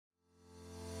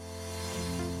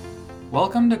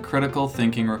Welcome to Critical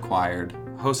Thinking Required,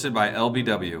 hosted by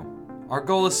LBW. Our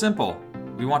goal is simple.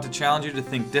 We want to challenge you to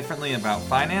think differently about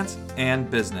finance and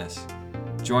business.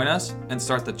 Join us and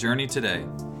start the journey today.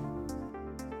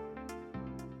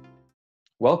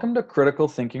 Welcome to Critical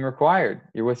Thinking Required.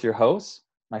 You're with your hosts,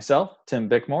 myself, Tim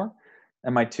Bickmore,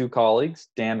 and my two colleagues,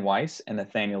 Dan Weiss and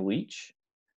Nathaniel Leach.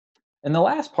 In the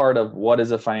last part of What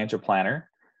is a Financial Planner,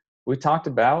 we talked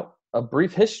about a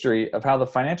brief history of how the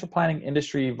financial planning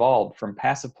industry evolved from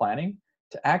passive planning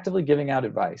to actively giving out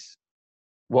advice.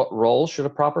 What role should a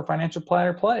proper financial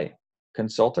planner play?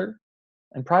 Consultant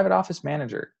and private office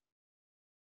manager.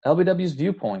 LBW's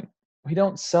viewpoint: we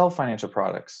don't sell financial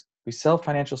products, we sell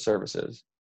financial services.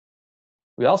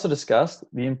 We also discussed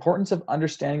the importance of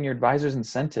understanding your advisor's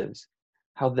incentives.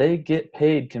 How they get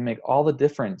paid can make all the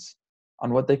difference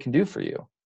on what they can do for you.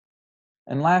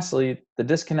 And lastly, the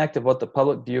disconnect of what the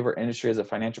public view of our industry as a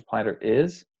financial planner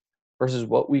is versus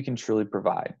what we can truly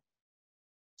provide.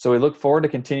 So we look forward to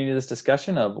continuing this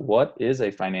discussion of what is a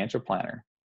financial planner.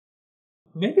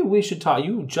 Maybe we should talk.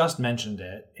 You just mentioned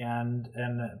it, and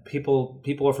people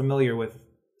are familiar with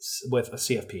a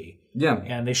CFP. Yeah,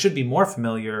 and they should be more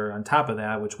familiar on top of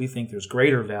that, which we think there's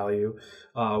greater value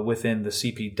within the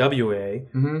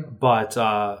CPWA. Mm-hmm.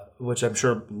 But which I'm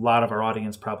sure a lot of our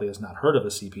audience probably has not heard of the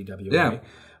CPWA. Yeah.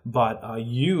 But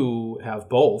you have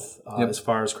both Yep. as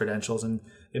far as credentials, and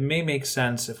it may make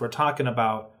sense if we're talking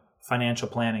about financial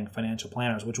planning, financial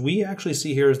planners, which we actually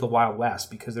see here as the Wild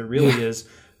West, because there really is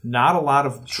not a lot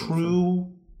of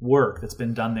true work that's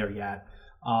been done there yet.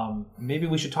 Maybe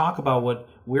we should talk about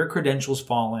where credentials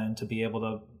fall in to be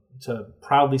able to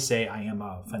proudly say I am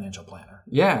a financial planner.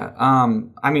 Yeah.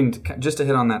 Just to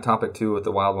hit on that topic too with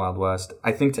the Wild Wild West,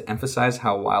 I think to emphasize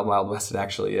how Wild Wild West it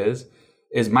actually is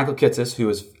Michael Kitces, who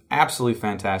is absolutely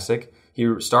fantastic.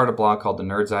 He started a blog called The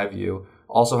Nerd's Eye View,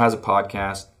 also has a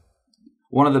podcast.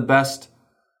 One of the best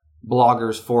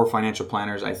bloggers for financial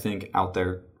planners, I think, out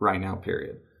there right now,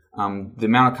 period. The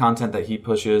amount of content that he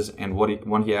pushes and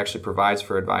what he actually provides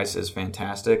for advice is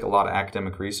fantastic. A lot of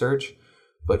academic research,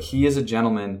 but he is a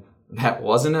gentleman that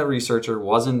wasn't a researcher,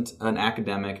 wasn't an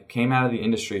academic, came out of the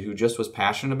industry who just was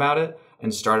passionate about it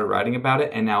and started writing about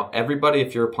it. And now everybody,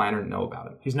 if you're a planner, know about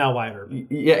him. He's now wider.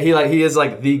 Yeah, he is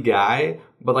like the guy,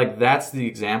 but like that's the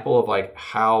example of like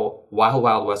how Wild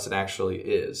Wild West it actually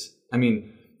is. I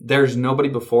mean, there's nobody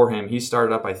before him. He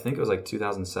started up, I think it was like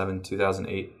 2007,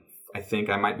 2008. I think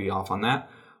I might be off on that,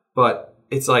 but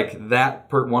it's like that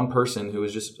one person who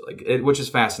is just like it, which is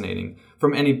fascinating.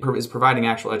 Is providing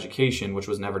actual education, which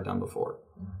was never done before.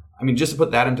 I mean, just to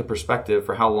put that into perspective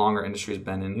for how long our industry's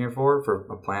been in here for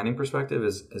a planning perspective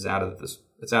is out of this.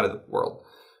 It's out of the world.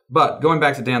 But going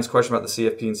back to Dan's question about the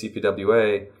CFP and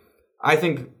CPWA, I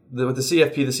think with the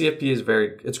CFP is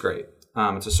it's great.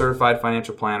 It's a certified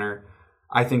financial planner.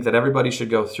 I think that everybody should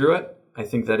go through it. I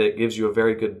think that it gives you a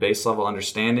very good base level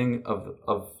understanding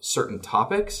of certain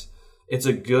topics. It's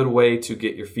a good way to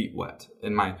get your feet wet,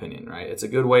 in my opinion, right? It's a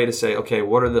good way to say, okay,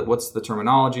 what's the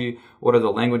terminology? What are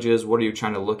the languages? What are you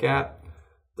trying to look at?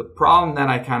 The problem that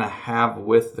I kind of have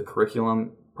with the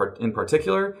curriculum in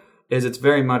particular is it's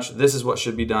very much, this is what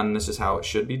should be done, this is how it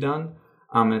should be done.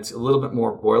 It's a little bit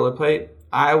more boilerplate.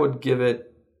 I would give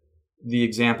it the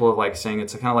example of like saying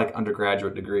it's kind of like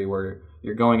undergraduate degree where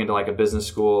you're going into like a business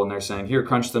school and they're saying, here,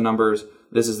 crunch the numbers,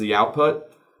 this is the output.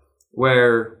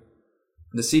 Where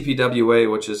the CPWA,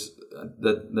 which is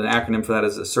the acronym for that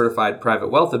is a Certified Private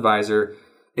Wealth Advisor,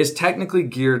 is technically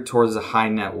geared towards a high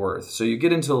net worth. So you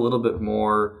get into a little bit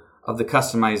more of the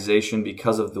customization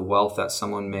because of the wealth that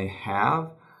someone may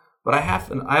have. But I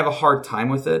have a hard time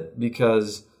with it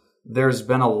because there's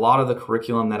been a lot of the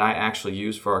curriculum that I actually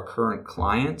use for our current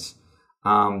clients.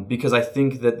 Because I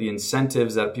think that the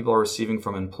incentives that people are receiving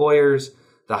from employers,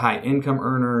 the high income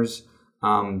earners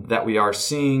that we are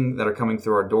seeing that are coming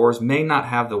through our doors may not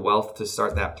have the wealth to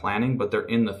start that planning, but they're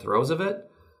in the throes of it.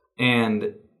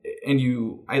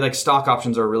 I like stock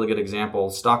options are a really good example.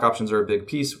 Stock options are a big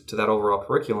piece to that overall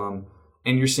curriculum.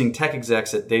 And you're seeing tech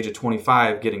execs at the age of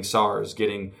 25 getting SARs,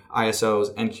 getting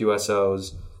ISOs,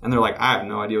 NQSOs, and they're like, I have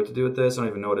no idea what to do with this. I don't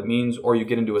even know what it means. Or you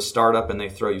get into a startup and they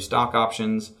throw you stock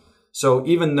options. So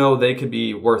even though they could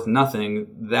be worth nothing,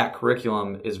 that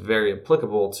curriculum is very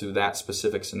applicable to that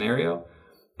specific scenario.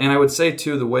 And I would say,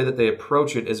 too, the way that they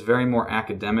approach it is very more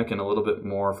academic and a little bit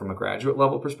more from a graduate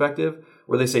level perspective,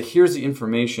 where they say, here's the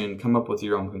information, come up with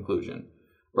your own conclusion,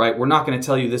 right? We're not going to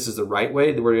tell you this is the right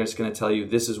way. We're just going to tell you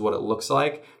this is what it looks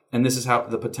like, and this is how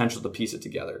the potential to piece it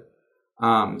together.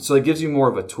 So it gives you more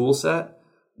of a tool set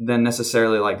than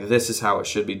necessarily like this is how it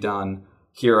should be done.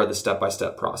 Here are the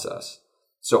step-by-step process.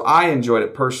 So I enjoyed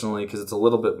it personally because it's a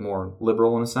little bit more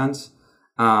liberal in a sense.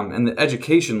 And the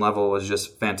education level was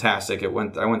just fantastic. I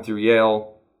went through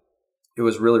Yale. It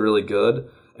was really, really good,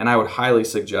 and I would highly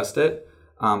suggest it.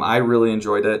 I really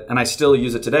enjoyed it, and I still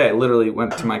use it today. I literally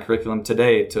went to my curriculum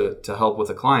today to help with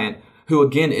a client who,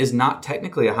 again, is not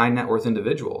technically a high net worth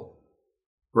individual,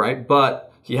 right?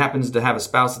 But he happens to have a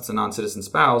spouse that's a non-citizen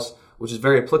spouse, which is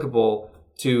very applicable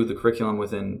to the curriculum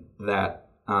within that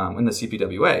in the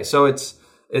CPWA. So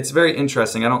it's very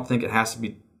interesting. I don't think it has to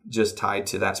be just tied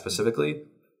to that specifically.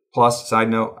 Plus, side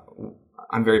note,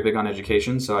 I'm very big on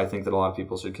education, so I think that a lot of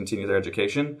people should continue their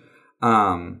education.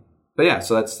 But yeah,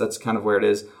 so that's kind of where it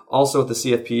is. Also with the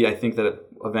CFP, I think that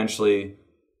eventually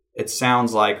it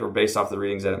sounds like, or based off the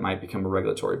readings, that it might become a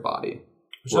regulatory body.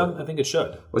 I think it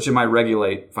should. Which it might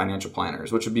regulate financial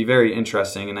planners, which would be very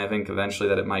interesting, and I think eventually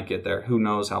that it might get there. Who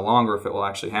knows how long or if it will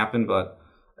actually happen, but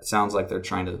it sounds like they're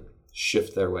trying to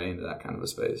shift their way into that kind of a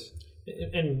space.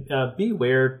 And be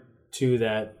aware, too,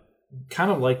 that kind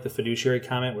of like the fiduciary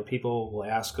comment where people will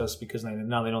ask us because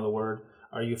now they know the word,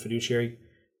 are you a fiduciary?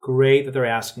 Great that they're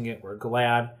asking it. We're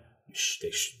glad.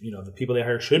 The people they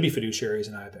hire should be fiduciaries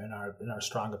in our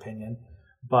strong opinion.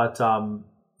 But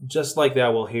just like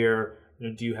that, we'll hear,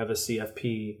 do you have a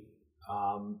CFP?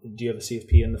 Do you have a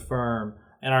CFP in the firm?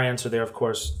 And our answer there, of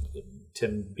course,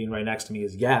 Tim being right next to me,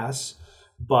 is yes.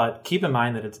 But keep in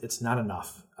mind that it's not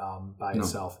enough by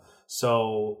itself.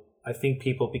 So I think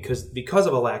people, because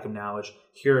of a lack of knowledge,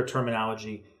 hear a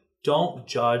terminology, don't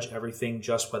judge everything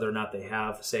just whether or not they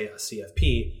have, say, a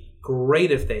CFP. Great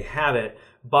if they have it,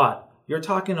 but you're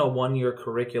talking a 1-year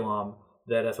curriculum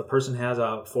that if a person has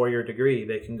a 4-year degree,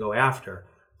 they can go after.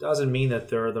 Doesn't mean that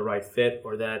they're the right fit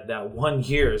or that 1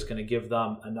 year is going to give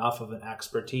them enough of an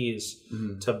expertise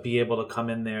to be able to come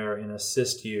in there and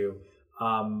assist you.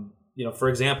 For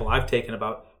example, I've taken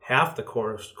about half the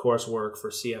coursework for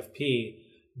CFP,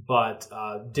 but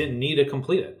didn't need to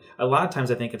complete it. A lot of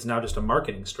times I think it's now just a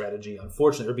marketing strategy,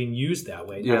 unfortunately, or being used that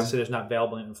way. Not to say there's not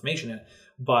valuable information in it,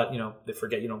 but they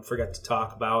forget to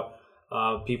talk about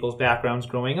people's backgrounds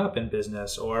growing up in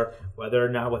business, or whether or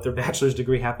not what their bachelor's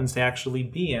degree happens to actually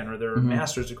be in, or their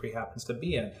master's degree happens to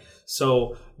be in.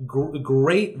 So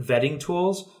great vetting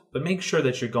tools, but make sure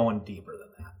that you're going deeper than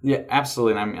that. Yeah,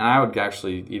 absolutely. And I would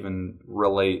actually even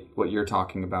relate what you're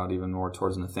talking about even more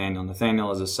towards Nathaniel.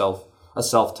 Nathaniel is a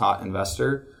self-taught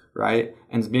investor, right?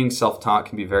 And being self-taught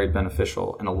can be very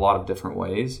beneficial in a lot of different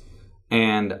ways.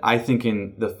 And I think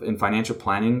in financial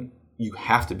planning, you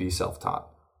have to be self-taught.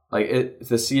 Like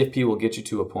the CFP will get you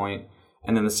to a point,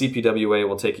 and then the CPWA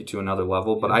will take you to another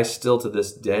level. But I still, to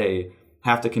this day,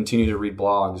 have to continue to read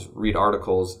blogs, read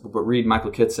articles, but read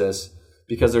Michael Kitces,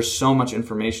 because there's so much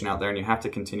information out there, and you have to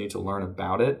continue to learn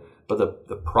about it. But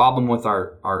the problem with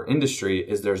our industry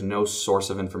is there's no source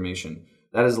of information.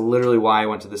 That is literally why I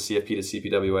went to the CFP to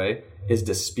CPWA, is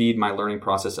to speed my learning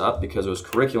process up, because it was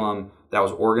curriculum that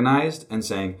was organized and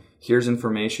saying, here's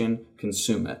information,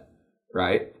 consume it,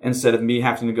 right? Instead of me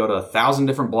having to go to 1,000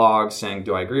 different blogs saying,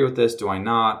 do I agree with this? Do I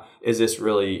not? Is this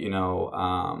really,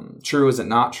 true? Is it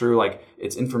not true? Like,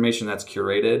 it's information that's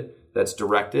curated, that's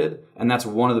directed, and that's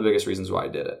one of the biggest reasons why I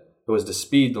did it. It was to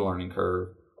speed the learning curve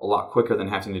a lot quicker than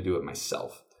having to do it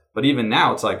myself. But even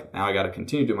now, it's like, now I got to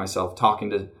continue to do it myself, talking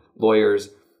to lawyers,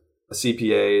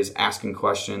 CPAs, asking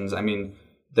questions. I mean,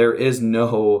 there is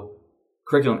no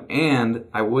curriculum. And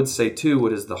I would say, too,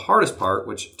 what is the hardest part,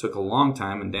 which took a long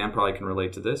time, and Dan probably can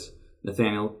relate to this,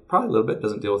 Nathaniel probably a little bit,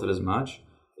 doesn't deal with it as much,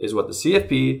 is what the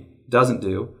CFP doesn't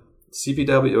do,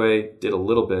 CPWA did a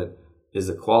little bit, is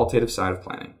the qualitative side of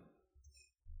planning.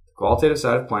 The qualitative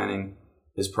side of planning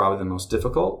is probably the most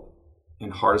difficult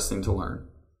and hardest thing to learn,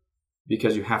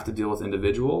 because you have to deal with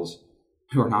individuals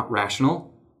who are not rational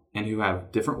and who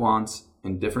have different wants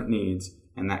and different needs,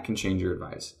 and that can change your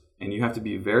advice. And you have to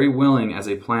be very willing as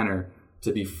a planner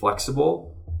to be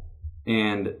flexible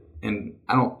and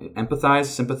I don't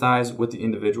sympathize with the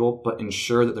individual, but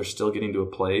ensure that they're still getting to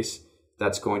a place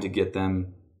that's going to get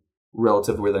them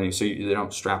relative where they need, so they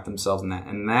don't strap themselves in that.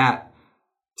 And that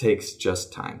takes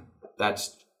just time. I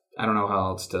don't know how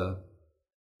else to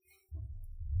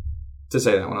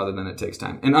say that one other than it takes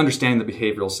time. And understanding the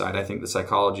behavioral side, I think the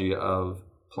psychology of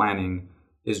planning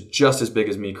is just as big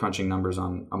as me crunching numbers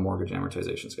on a mortgage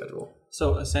amortization schedule.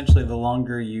 So essentially, the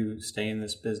longer you stay in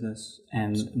this business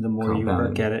and the more you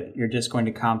work at it, you're just going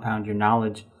to compound your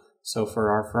knowledge. So for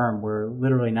our firm, we're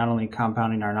literally not only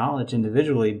compounding our knowledge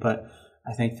individually, but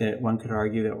I think that one could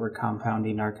argue that we're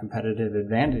compounding our competitive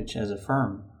advantage as a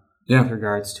firm with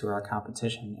regards to our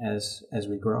competition as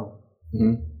we grow.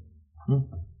 Mm-hmm.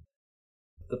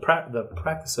 The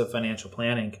practice of financial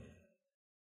planning,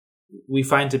 we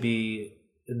find to be,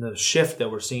 in the shift that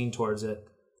we're seeing towards it,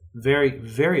 very,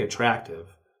 very attractive.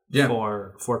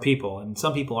 for people. And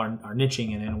some people are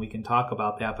niching in it, and we can talk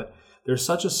about that. But there's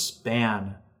such a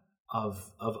span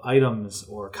of items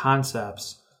or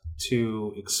concepts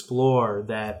to explore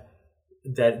that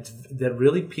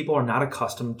really people are not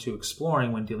accustomed to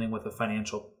exploring when dealing with a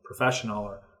financial professional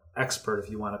or expert, if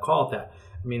you want to call it that.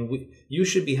 I mean, you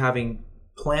should be having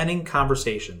planning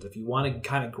conversations if you want to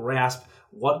kind of grasp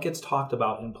what gets talked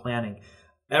about in planning.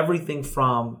 Everything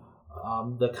from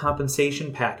the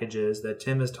compensation packages that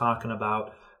Tim is talking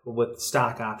about with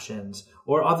stock options,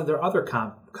 or there are other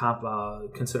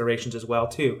considerations as well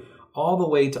too, all the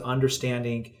way to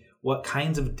understanding what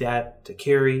kinds of debt to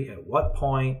carry at what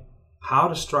point, how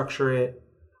to structure it,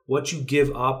 what you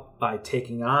give up by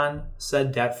taking on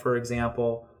said debt, for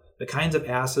example, the kinds of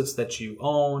assets that you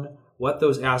own, what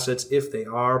those assets, if they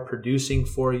are producing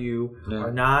for you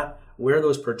or not, where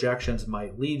those projections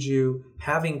might lead you,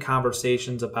 having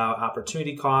conversations about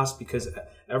opportunity costs, because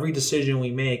every decision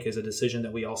we make is a decision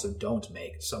that we also don't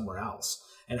make somewhere else,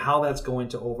 and how that's going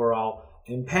to overall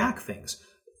impact things.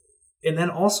 And then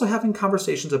also having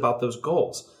conversations about those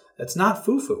goals. That's not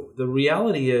foo-foo. The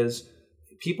reality is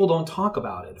people don't talk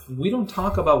about it. We don't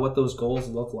talk about what those goals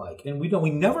look like. And we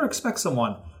never expect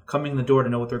someone coming in the door to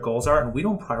know what their goals are, and we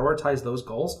don't prioritize those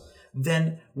goals,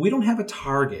 then we don't have a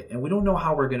target, and we don't know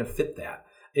how we're going to fit that.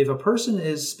 If a person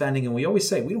is spending, and we always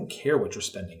say, we don't care what you're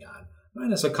spending on,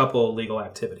 minus a couple of legal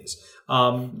activities.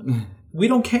 We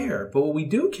don't care. But what we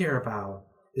do care about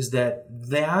is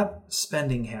that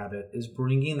spending habit is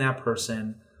bringing that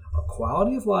person a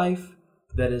quality of life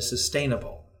that is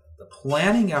sustainable. The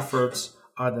planning efforts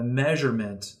are the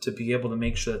measurement to be able to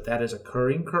make sure that is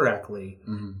occurring correctly,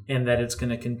 and that it's going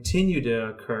to continue to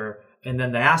occur. And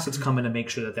then the assets come in to make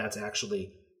sure that that's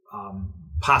actually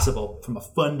possible from a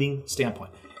funding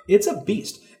standpoint. It's a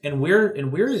beast. And where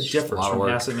it differs from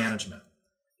asset management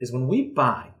is when we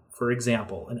buy, for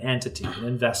example, an entity, an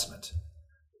investment,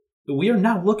 we are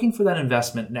not looking for that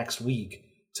investment next week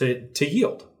to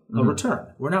yield a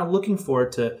return. We're not looking for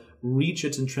it to reach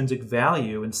its intrinsic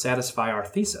value and satisfy our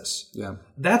thesis. Yeah.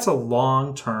 That's a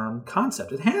long-term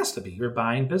concept. It has to be. You're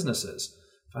buying businesses.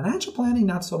 Financial planning,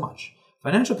 not so much.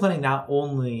 Financial planning not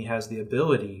only has the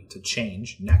ability to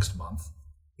change next month,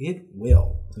 it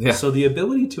will. Yeah. So the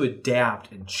ability to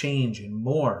adapt and change and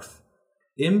morph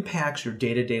impacts your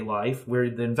day-to-day life, where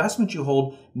the investment you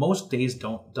hold most days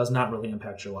does not really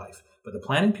impact your life. But the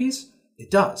planning piece,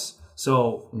 it does.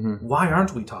 So why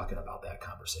aren't we talking about that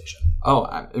conversation? Oh,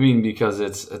 I mean, because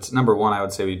it's number one, I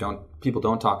would say people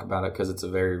don't talk about it because it's a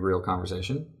very real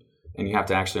conversation, and you have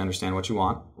to actually understand what you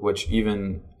want, which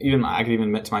even I can even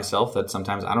admit to myself that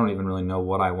sometimes I don't even really know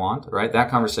what I want, right? That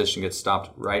conversation gets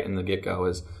stopped right in the get-go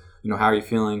is, how are you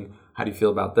feeling? How do you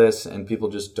feel about this? And people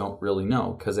just don't really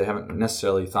know because they haven't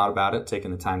necessarily thought about it,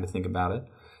 taken the time to think about it.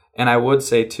 And I would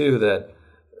say, too, that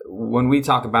when we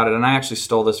talk about it, and I actually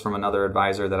stole this from another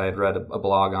advisor that I had read a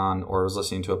blog on or was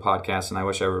listening to a podcast, and I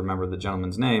wish I remember the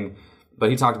gentleman's name, but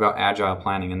he talked about agile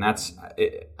planning, and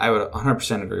I would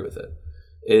 100% agree with it,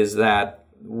 is that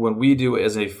when we do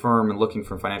as a firm and looking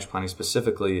for financial planning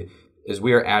specifically, is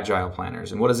we are agile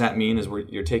planners. And what does that mean is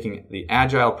you're taking the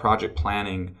agile project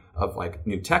planning of like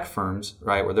new tech firms,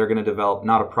 right, where they're going to develop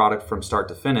not a product from start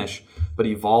to finish, but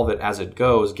evolve it as it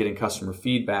goes, getting customer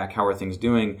feedback, how are things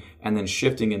doing, and then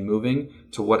shifting and moving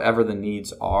to whatever the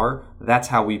needs are. That's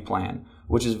how we plan,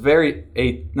 which is very,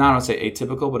 not to say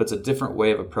atypical, but it's a different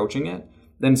way of approaching it.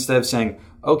 Then instead of saying,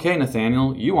 okay,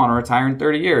 Nathaniel, you want to retire in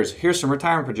 30 years. Here's some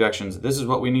retirement projections. This is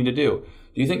what we need to do.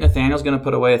 Do you think Nathaniel's going to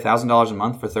put away $1,000 a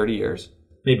month for 30 years?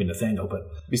 Maybe Nathaniel,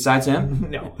 but besides him,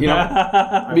 no.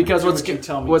 Because what's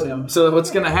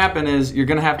going to happen is you're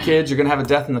going to have kids, you're going to have a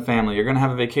death in the family, you're going to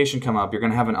have a vacation come up, you're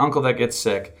going to have an uncle that gets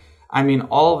sick. I mean,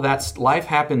 all of that life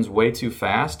happens way too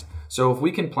fast. So if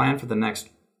we can plan for the next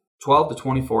 12 to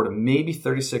 24 to maybe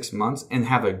 36 months and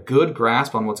have a good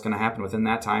grasp on what's going to happen within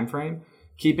that time frame,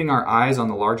 keeping our eyes on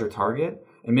the larger target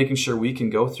and making sure we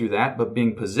can go through that, but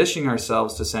positioning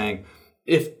ourselves to saying,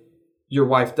 if your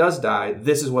wife does die,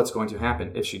 this is what's going to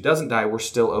happen. If she doesn't die, we're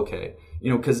still okay.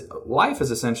 Because life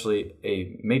is essentially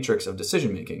a matrix of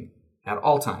decision-making at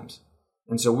all times.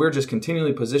 And so we're just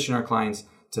continually positioning our clients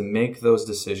to make those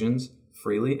decisions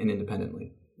freely and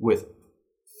independently with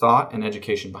thought and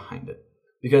education behind it.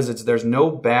 Because there's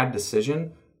no bad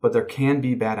decision, but there can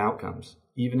be bad outcomes,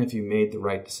 even if you made the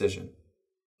right decision.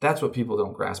 That's what people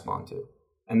don't grasp onto.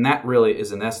 And that really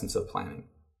is an essence of planning.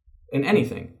 In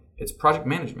anything, it's project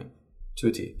management. To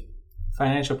a T.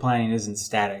 Financial planning isn't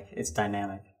static, it's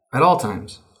dynamic. At all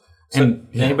times. So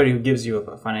anybody who gives you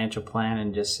a financial plan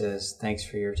and just says, thanks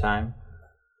for your time,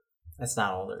 That's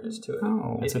not all there is to it.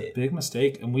 No. It's a big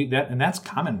mistake, and that's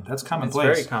common. That's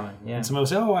commonplace. It's very common. Yeah. And someone will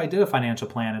say, "Oh, I did a financial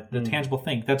plan, the tangible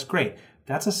thing." That's great.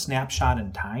 That's a snapshot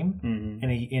in time. Mm-hmm.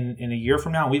 In a year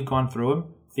from now, we've gone through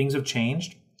them. Things have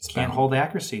changed. Can't hold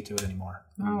accuracy to it anymore.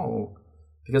 No,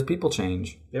 because people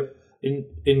change. Yep.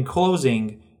 In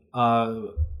closing,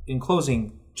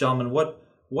 gentlemen,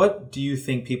 what do you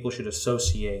think people should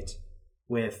associate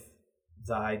with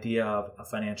the idea of a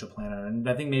financial planner? And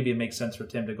I think maybe it makes sense for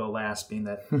Tim to go last, being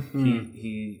that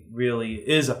he really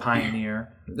is a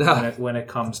pioneer when it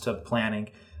comes to planning.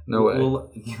 No way.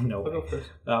 No way.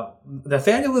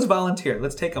 Nathaniel is volunteer.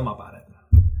 Let's take him up on it.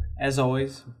 As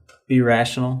always, be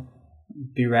rational.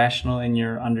 Be rational in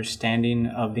your understanding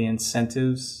of the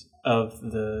incentives of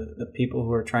the people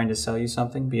who are trying to sell you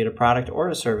something, be it a product or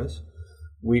a service.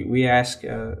 We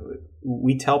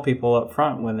tell people up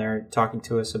front when they're talking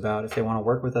to us about if they want to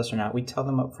work with us or not. We tell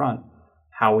them up front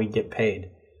how we get paid.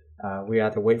 We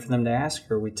either wait for them to ask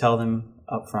or we tell them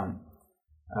up front.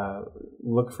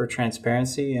 Look for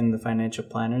transparency in the financial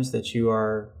planners that you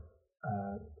are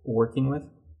working with,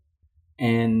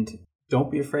 and don't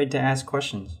be afraid to ask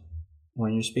questions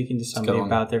when you're speaking to somebody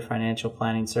about their financial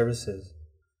planning services.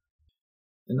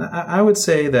 And I would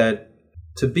say that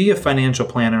to be a financial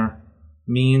planner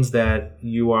means that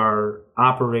you are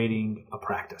operating a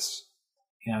practice.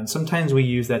 And sometimes we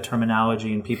use that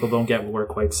terminology and people don't get what we're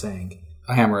quite saying.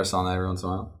 I hammer us on that every once in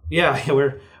a while. Yeah,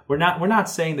 we're not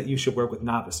saying that you should work with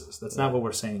novices. That's not what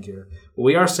we're saying here. What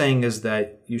we are saying is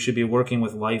that you should be working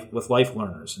with life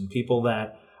learners and people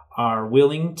that are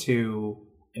willing to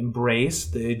embrace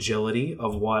the agility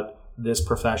of what this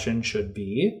profession should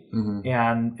be,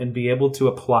 and be able to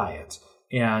apply it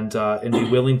and be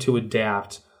willing to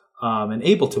adapt and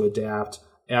able to adapt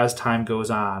as time goes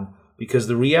on. Because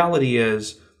the reality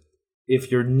is,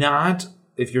 if you're not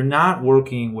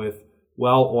working with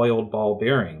well-oiled ball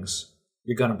bearings,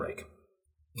 you're gonna break.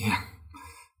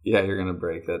 Yeah, you're gonna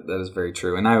break. That is very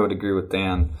true, and I would agree with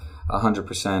Dan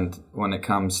 100% when it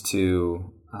comes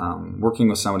to working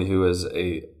with somebody who is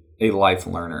a life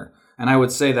learner. And I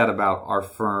would say that about our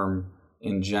firm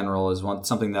in general is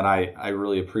something that I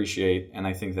really appreciate, and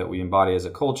I think that we embody as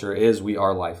a culture is we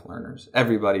are life learners.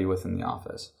 Everybody within the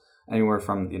office, anywhere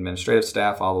from the administrative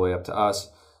staff all the way up to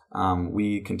us,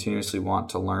 we continuously want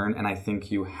to learn, and I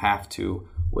think you have to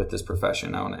with this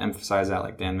profession. I want to emphasize that,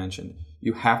 like Dan mentioned.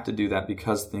 You have to do that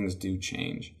because things do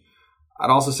change. I'd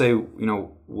also say,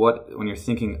 when you're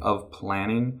thinking of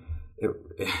planning,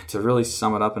 to really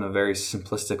sum it up in a very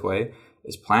simplistic way,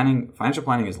 is financial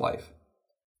planning is life.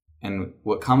 And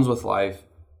what comes with life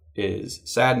is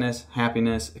sadness,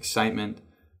 happiness, excitement,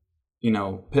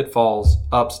 pitfalls,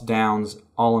 ups, downs,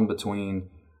 all in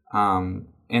between. And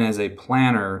as a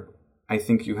planner, I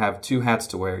think you have two hats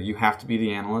to wear. You have to be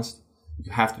the analyst.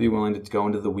 You have to be willing to go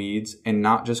into the weeds and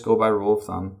not just go by rule of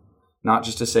thumb. Not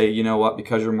just to say,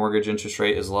 because your mortgage interest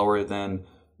rate is lower than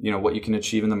what you can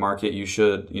achieve in the market, you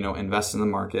should, invest in the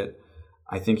market.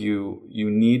 I think you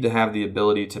need to have the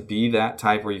ability to be that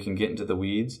type where you can get into the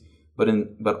weeds,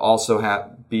 but also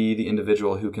be the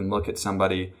individual who can look at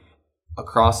somebody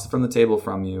across from the table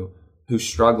from you who's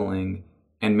struggling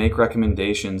and make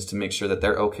recommendations to make sure that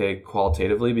they're okay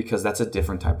qualitatively, because that's a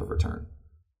different type of return.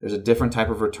 There's a different type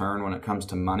of return when it comes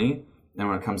to money than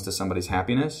when it comes to somebody's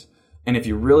happiness. And if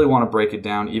you really want to break it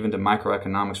down even to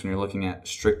microeconomics, when you're looking at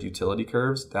strict utility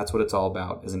curves, that's what it's all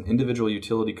about. Is an individual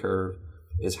utility curve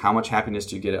is how much happiness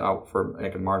do you get out for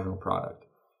like a marginal product.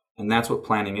 And that's what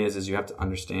planning is you have to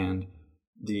understand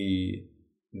the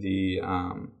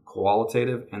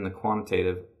qualitative and the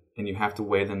quantitative, and you have to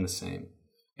weigh them the same.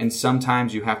 And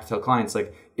sometimes you have to tell clients,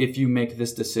 like, if you make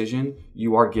this decision,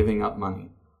 you are giving up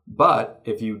money. But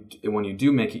when you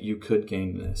do make it, you could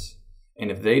gain this.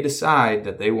 And if they decide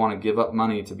that they want to give up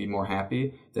money to be more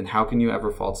happy, then how can you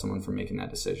ever fault someone for making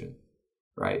that decision,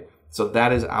 right? So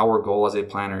that is our goal as a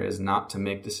planner, is not to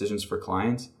make decisions for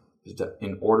clients,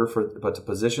 but to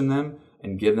position them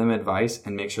and give them advice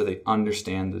and make sure they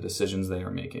understand the decisions they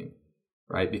are making,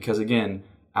 right? Because again,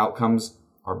 outcomes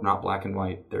are not black and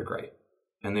white, they're gray.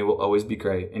 And they will always be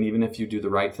gray. And even if you do the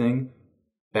right thing,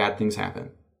 bad things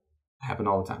happen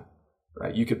all the time,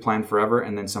 right? You could plan forever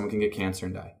and then someone can get cancer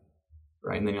and die.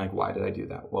 Right? And then you're like, why did I do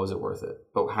that? What was it worth it?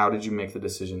 But how did you make the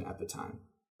decision at the time?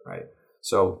 Right?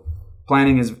 So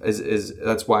planning is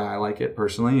that's why I like it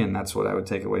personally, and that's what I would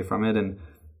take away from it. And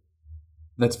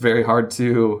that's very hard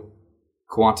to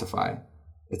quantify.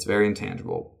 It's very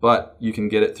intangible, but you can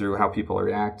get it through how people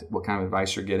react, what kind of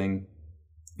advice you're getting,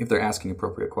 if they're asking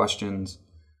appropriate questions.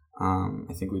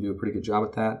 I think we do a pretty good job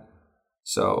at that.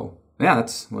 So yeah,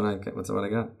 that's what I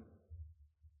got.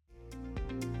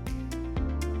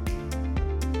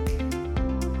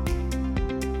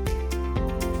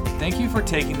 Thank you for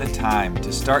taking the time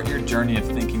to start your journey of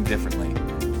thinking differently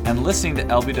and listening to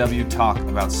LBW talk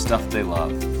about stuff they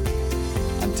love.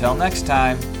 Until next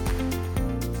time.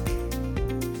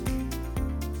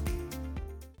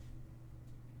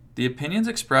 The opinions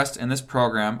expressed in this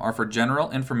program are for general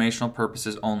informational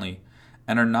purposes only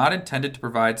and are not intended to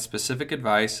provide specific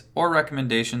advice or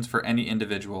recommendations for any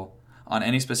individual on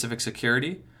any specific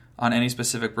security, on any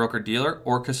specific broker-dealer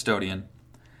or custodian.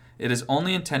 It is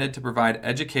only intended to provide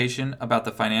education about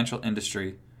the financial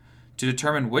industry. To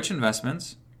determine which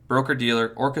investments,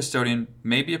 broker-dealer, or custodian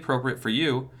may be appropriate for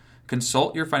you,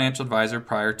 consult your financial advisor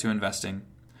prior to investing.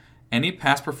 Any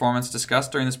past performance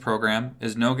discussed during this program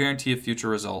is no guarantee of future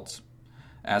results.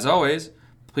 As always,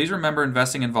 please remember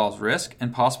investing involves risk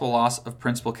and possible loss of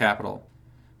principal capital.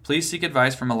 Please seek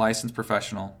advice from a licensed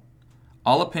professional.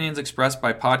 All opinions expressed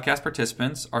by podcast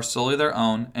participants are solely their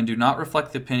own and do not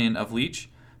reflect the opinion of Leach,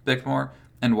 Bickmore,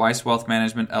 and Weiss Wealth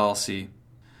Management, LLC.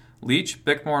 Leach,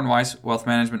 Bickmore, and Weiss Wealth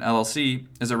Management, LLC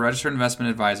is a registered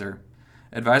investment advisor.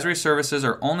 Advisory services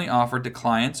are only offered to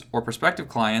clients or prospective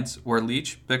clients where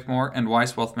Leach, Bickmore, and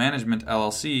Weiss Wealth Management,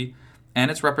 LLC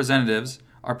and its representatives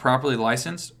are properly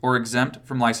licensed or exempt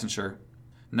from licensure.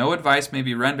 No advice may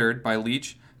be rendered by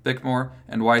Leach, Bickmore,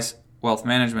 and Weiss Wealth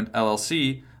Management,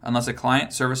 LLC unless a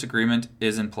client service agreement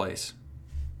is in place.